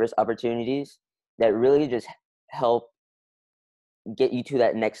community service opportunities that really just help get you to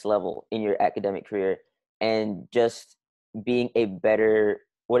that next level in your academic career and just being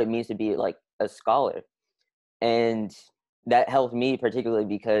what it means to be like a scholar. And that helped me particularly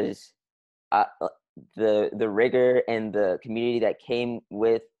because the rigor and the community that came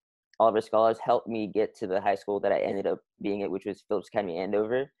with Oliver Scholars helped me get to the high school that I ended up being at, which was Phillips Academy,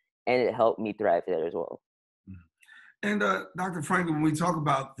 Andover, and it helped me thrive there as well. And Dr. Franklin, when we talk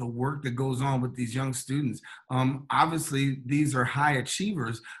about the work that goes on with these young students, obviously these are high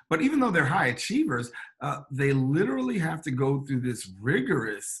achievers, but even though they're high achievers, they literally have to go through this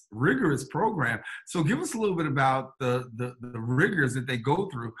rigorous program. So give us a little bit about the rigors that they go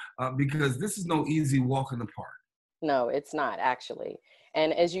through, because this is no easy walk in the park. No, it's not actually.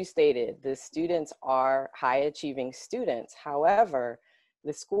 And as you stated, the students are high achieving students. However,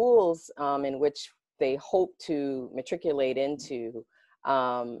 the schools in which they hope to matriculate into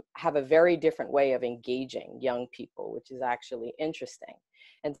have a very different way of engaging young people, which is actually interesting.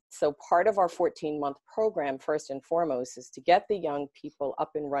 And so part of our 14-month program, first and foremost, is to get the young people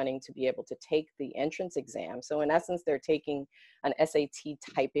up and running to be able to take the entrance exam. So in essence, they're taking an SAT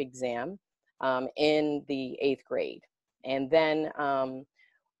type exam in the 8th grade. And then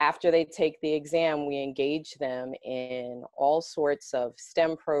after they take the exam, we engage them in all sorts of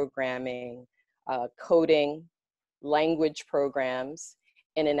STEM programming, coding, language programs,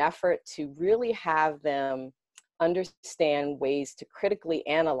 in an effort to really have them understand ways to critically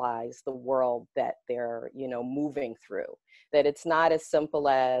analyze the world that they're, moving through. That it's not as simple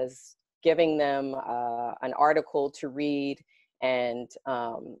as giving them an article to read and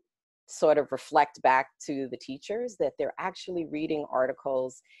sort of reflect back to the teachers, that they're actually reading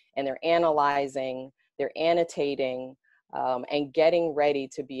articles and they're analyzing, they're annotating, and getting ready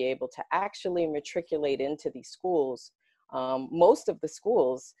to be able to actually matriculate into these schools. Most of the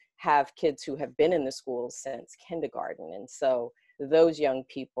schools have kids who have been in the schools since kindergarten. And so those young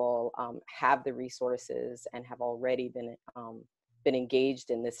people have the resources and have already been engaged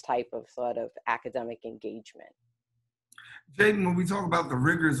in this type of sort of academic engagement. Jayden, when we talk about the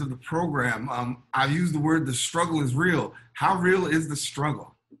rigors of the program, I use the word the struggle is real. How real is the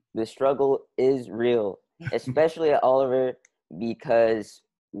struggle? The struggle is real, especially at Oliver, because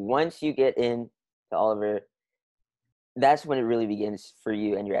once you get into Oliver, that's when it really begins for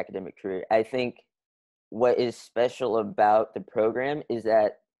you and your academic career. I think what is special about the program is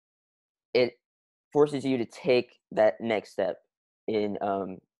that it forces you to take that next step in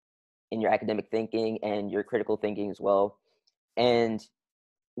your academic thinking and your critical thinking as well. And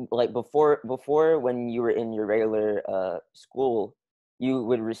like before when you were in your regular school, you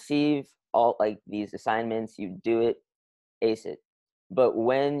would receive all like these assignments, you do it, ace it. But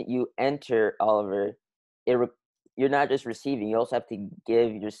when you enter Oliver, you're not just receiving, you also have to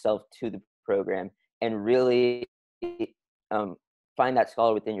give yourself to the program and really find that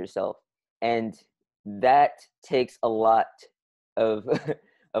scholar within yourself. And that takes a lot of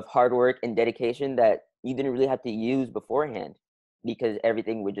of hard work and dedication that you didn't really have to use beforehand, because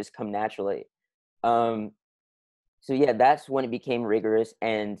everything would just come naturally. So yeah, that's when it became rigorous,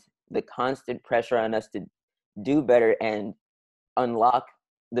 and the constant pressure on us to do better and unlock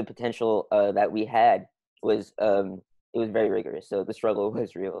the potential that we had was it was very rigorous. So the struggle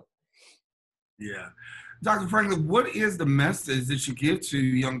was real. Yeah. Dr. Franklin, what is the message that you give to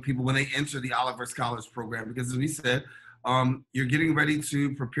young people when they enter the Oliver Scholars Program? Because as we said, you're getting ready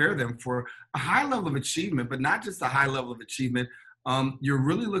to prepare them for a high level of achievement, but not just a high level of achievement. You're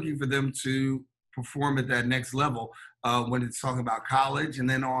really looking for them to perform at that next level when it's talking about college and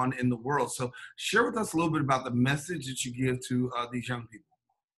then on in the world. So share with us a little bit about the message that you give to these young people.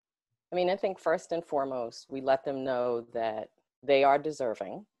 I mean, I think first and foremost, we let them know that they are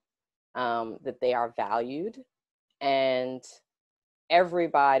deserving, that they are valued, and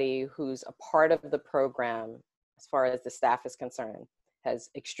everybody who's a part of the program, as far as the staff is concerned, has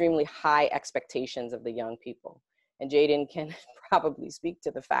extremely high expectations of the young people. And Jayden can probably speak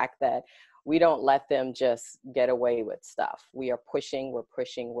to the fact that we don't let them just get away with stuff. We are pushing, we're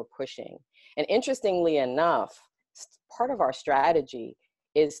pushing, we're pushing. And interestingly enough, part of our strategy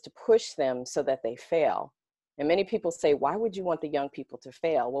is to push them so that they fail. And many people say, why would you want the young people to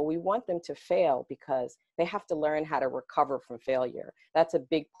fail? Well, we want them to fail because they have to learn how to recover from failure. That's a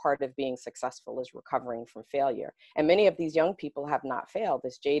big part of being successful, is recovering from failure. And many of these young people have not failed.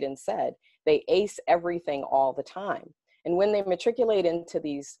 As Jayden said, they ace everything all the time. And when they matriculate into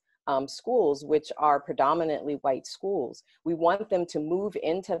these schools, which are predominantly white schools, we want them to move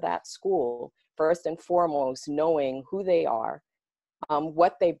into that school, first and foremost, knowing who they are,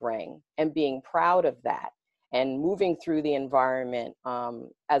 what they bring, and being proud of that, and moving through the environment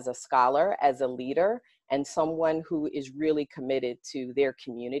as a scholar, as a leader, and someone who is really committed to their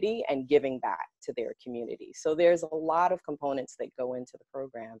community and giving back to their community. So there's a lot of components that go into the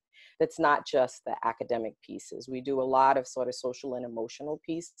program. That's not just the academic pieces. We do a lot of sort of social and emotional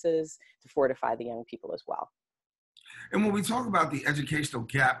pieces to fortify the young people as well. And when we talk about the educational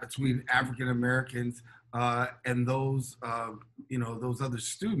gap between African Americans and those, those other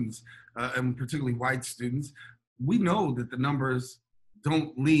students, and particularly white students, we know that the numbers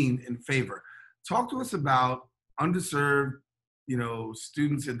don't lean in favor. Talk to us about underserved,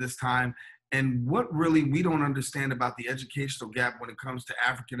 students at this time, and what really we don't understand about the educational gap when it comes to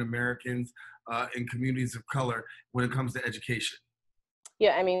African Americans and communities of color when it comes to education.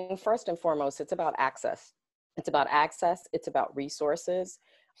 Yeah, I mean, first and foremost, it's about access. It's about access, it's about resources.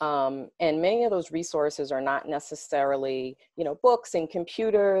 And many of those resources are not necessarily, books and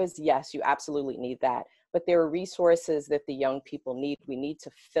computers. Yes, you absolutely need that. But there are resources that the young people need. We need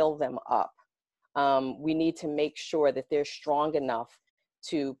to fill them up. We need to make sure that they're strong enough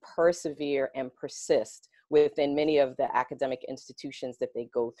to persevere and persist within many of the academic institutions that they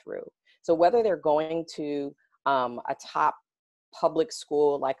go through. So whether they're going to a top public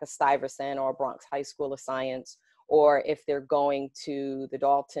school like a Stuyvesant or a Bronx High School of Science, or if they're going to the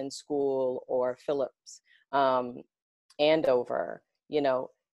Dalton School or Phillips, Andover, you know,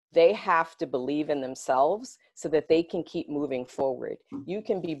 they have to believe in themselves so that they can keep moving forward. You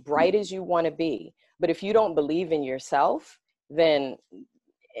can be bright as you want to be, but if you don't believe in yourself, then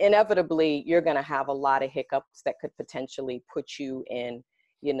inevitably you're going to have a lot of hiccups that could potentially put you in,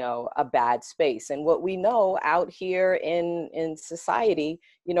 you know, a bad space. And what we know out here in society,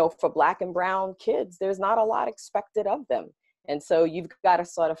 you know, for Black and brown kids, there's not a lot expected of them. And so you've got to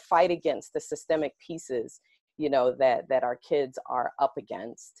sort of fight against the systemic pieces, you know, that our kids are up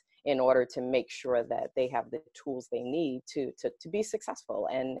against in order to make sure that they have the tools they need to be successful.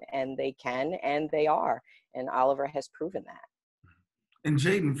 And they can, and they are. And Oliver has proven that. And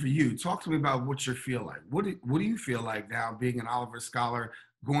Jayden, for you, talk to me about what you feel like. What do you feel like now being an Oliver Scholar,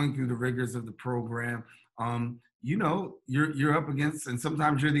 going through the rigors of the program? You know, you're up against, and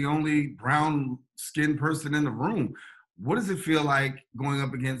sometimes you're the only brown skinned person in the room. What does it feel like going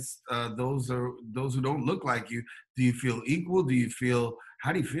up against those who don't look like you? Do you feel equal?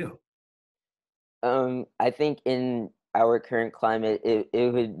 How do you feel? I think in our current climate, I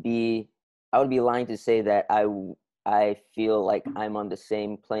would be lying to say that I feel like I'm on the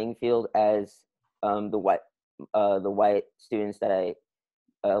same playing field as the white students that I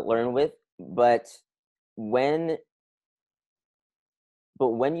learn with. But when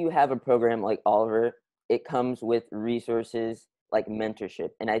you have a program like Oliver, it comes with resources like mentorship.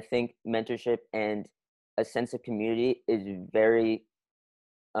 And I think mentorship and a sense of community is very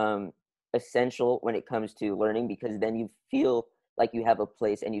essential when it comes to learning, because then you feel like you have a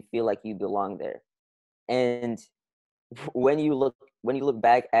place and you feel like you belong there. And when you look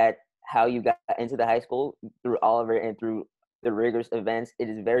back at how you got into the high school through Oliver and through the rigorous events, it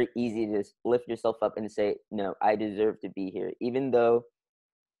is very easy to just lift yourself up and say, no, I deserve to be here. Even though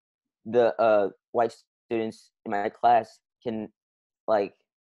the white students in my class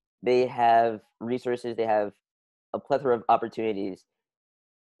they have resources, they have a plethora of opportunities.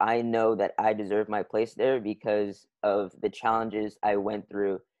 I know that I deserve my place there because of the challenges I went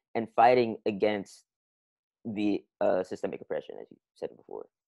through and fighting against the systemic oppression, as you said before.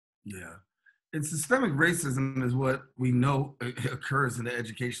 Yeah. And systemic racism is what we know occurs in the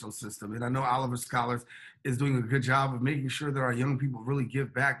educational system. And I know Oliver Scholars is doing a good job of making sure that our young people really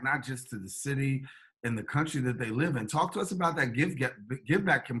give back, not just to the city and the country that they live in. Talk to us about that give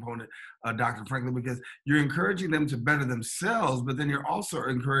back component, Dr. Franklin, because you're encouraging them to better themselves, but then you're also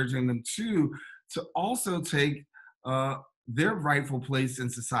encouraging them to also take their rightful place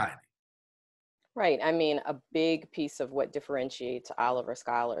in society. Right. I mean, a big piece of what differentiates Oliver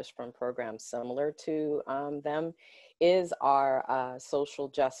Scholars from programs similar to them is our social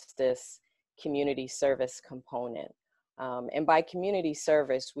justice community service component. And by community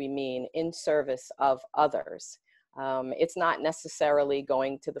service, we mean in service of others. It's not necessarily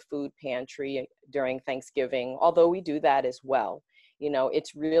going to the food pantry during Thanksgiving, although we do that as well. You know,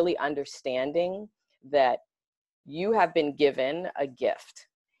 it's really understanding that you have been given a gift.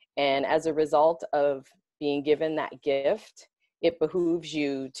 And as a result of being given that gift, it behooves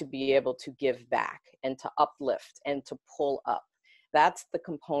you to be able to give back and to uplift and to pull up. That's the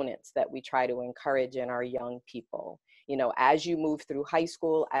components that we try to encourage in our young people. You know, as you move through high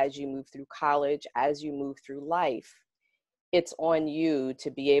school, as you move through college, as you move through life, it's on you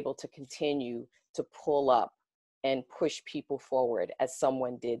to be able to continue to pull up and push people forward as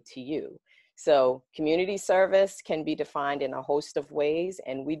someone did to you. So community service can be defined in a host of ways,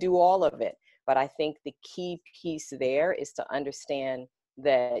 and we do all of it. But I think the key piece there is to understand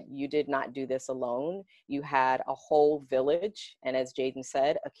that you did not do this alone. You had a whole village, and as Jayden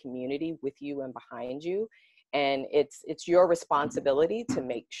said, a community with you and behind you. And it's your responsibility to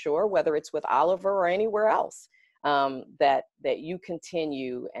make sure, whether it's with Oliver or anywhere else, that you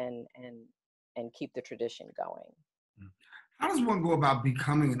continue and keep the tradition going. How does one go about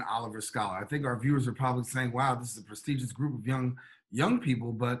becoming an Oliver Scholar? I think our viewers are probably saying, wow, this is a prestigious group of young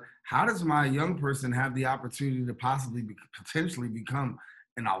people, but how does my young person have the opportunity to potentially become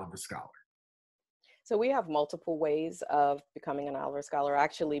an Oliver Scholar? So we have multiple ways of becoming an Oliver Scholar,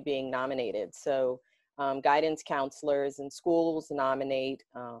 actually being nominated. So guidance counselors in schools nominate,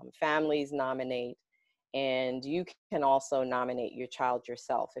 families nominate, and you can also nominate your child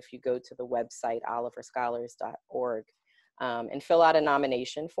yourself if you go to the website oliverscholars.org. And fill out a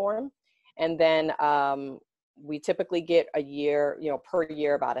nomination form. And then we typically get per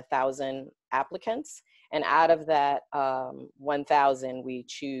year, about 1,000 applicants. And out of that 1,000, we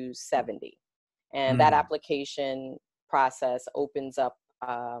choose 70. And that application process opens up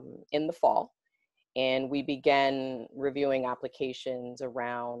in the fall. And we began reviewing applications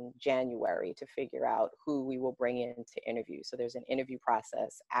around January to figure out who we will bring in to interview. So there's an interview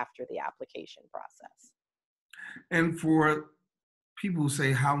process after the application process. And for people who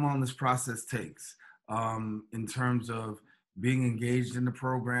say how long this process takes in terms of being engaged in the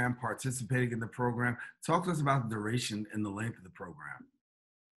program, participating in the program, talk to us about the duration and the length of the program.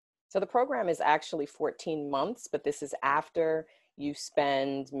 So the program is actually 14 months, but this is after you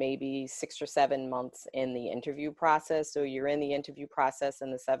spend maybe 6 or 7 months in the interview process. So you're in the interview process in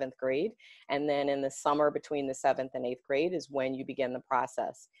the 7th grade. And then in the summer between the 7th and 8th grade is when you begin the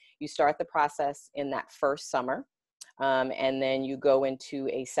process. You start the process in that first summer. And then you go into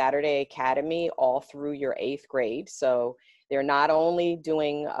a Saturday academy all through your 8th grade. So they're not only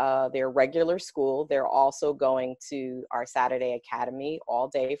doing their regular school, they're also going to our Saturday academy all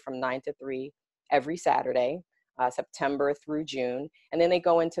day from 9 to 3 every Saturday, September through June. And then they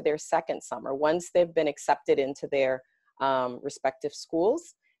go into their second summer. Once they've been accepted into their respective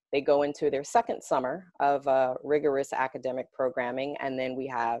schools, they go into their second summer of rigorous academic programming. And then we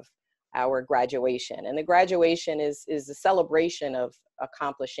have our graduation. And the graduation is a celebration of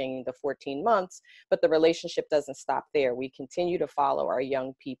accomplishing the 14 months, but the relationship doesn't stop there. We continue to follow our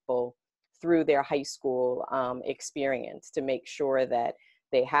young people through their high school experience to make sure that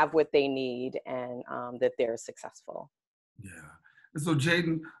they have what they need and that they're successful. Yeah. And so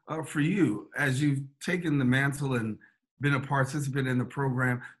Jayden, for you, as you've taken the mantle and been a participant in the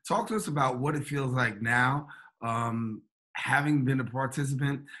program, talk to us about what it feels like now, having been a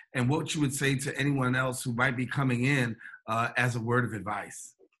participant, and what you would say to anyone else who might be coming in as a word of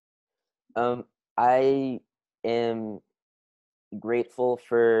advice. I am grateful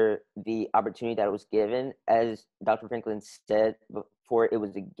for the opportunity that I was given. As Dr. Franklin said before, it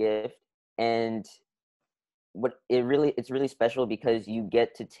was a gift, and it's really special because you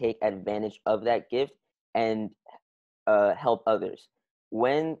get to take advantage of that gift and help others.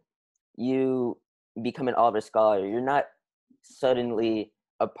 When you become an Oliver Scholar, you're not suddenly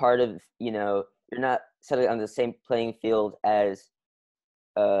a part of, you're not suddenly on the same playing field as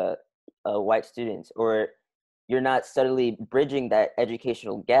white students, or you're not suddenly bridging that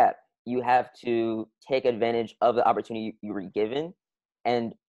educational gap. You have to take advantage of the opportunity you were given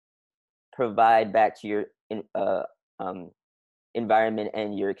and provide back to your environment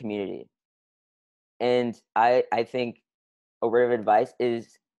and your community. And I think a word of advice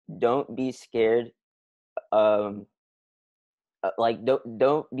is don't be scared. Don't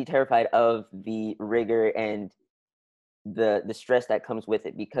be terrified of the rigor and the stress that comes with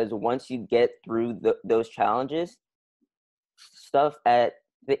it, because once you get through those challenges, stuff at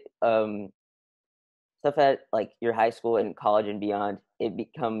like your high school and college and beyond, it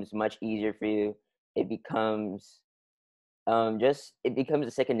becomes much easier for you. It becomes a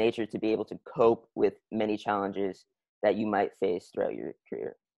second nature to be able to cope with many challenges that you might face throughout your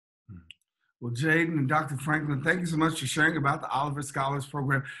career. Well, Jayden and Dr. Franklin, thank you so much for sharing about the Oliver Scholars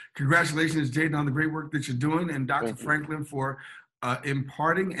Program. Congratulations, Jayden, on the great work that you're doing, and Dr. Franklin for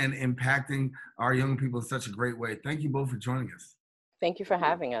imparting and impacting our young people in such a great way. Thank you both for joining us. Thank you for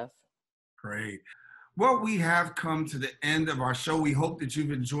having us. Great. Well, we have come to the end of our show. We hope that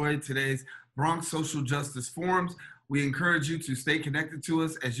you've enjoyed today's Bronx Social Justice Forums. We encourage you to stay connected to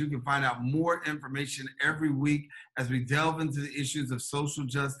us, as you can find out more information every week as we delve into the issues of social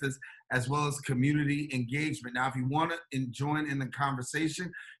justice as well as community engagement. Now, if you want to join in the conversation,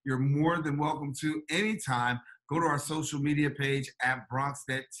 you're more than welcome to anytime. Go to our social media page at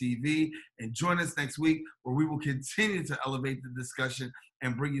BronxNet TV and join us next week, where we will continue to elevate the discussion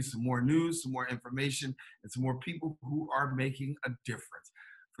and bring you some more news, some more information, and some more people who are making a difference.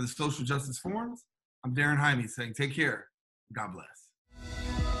 For the Social Justice Forums, I'm Daren Jaime saying take care. God bless.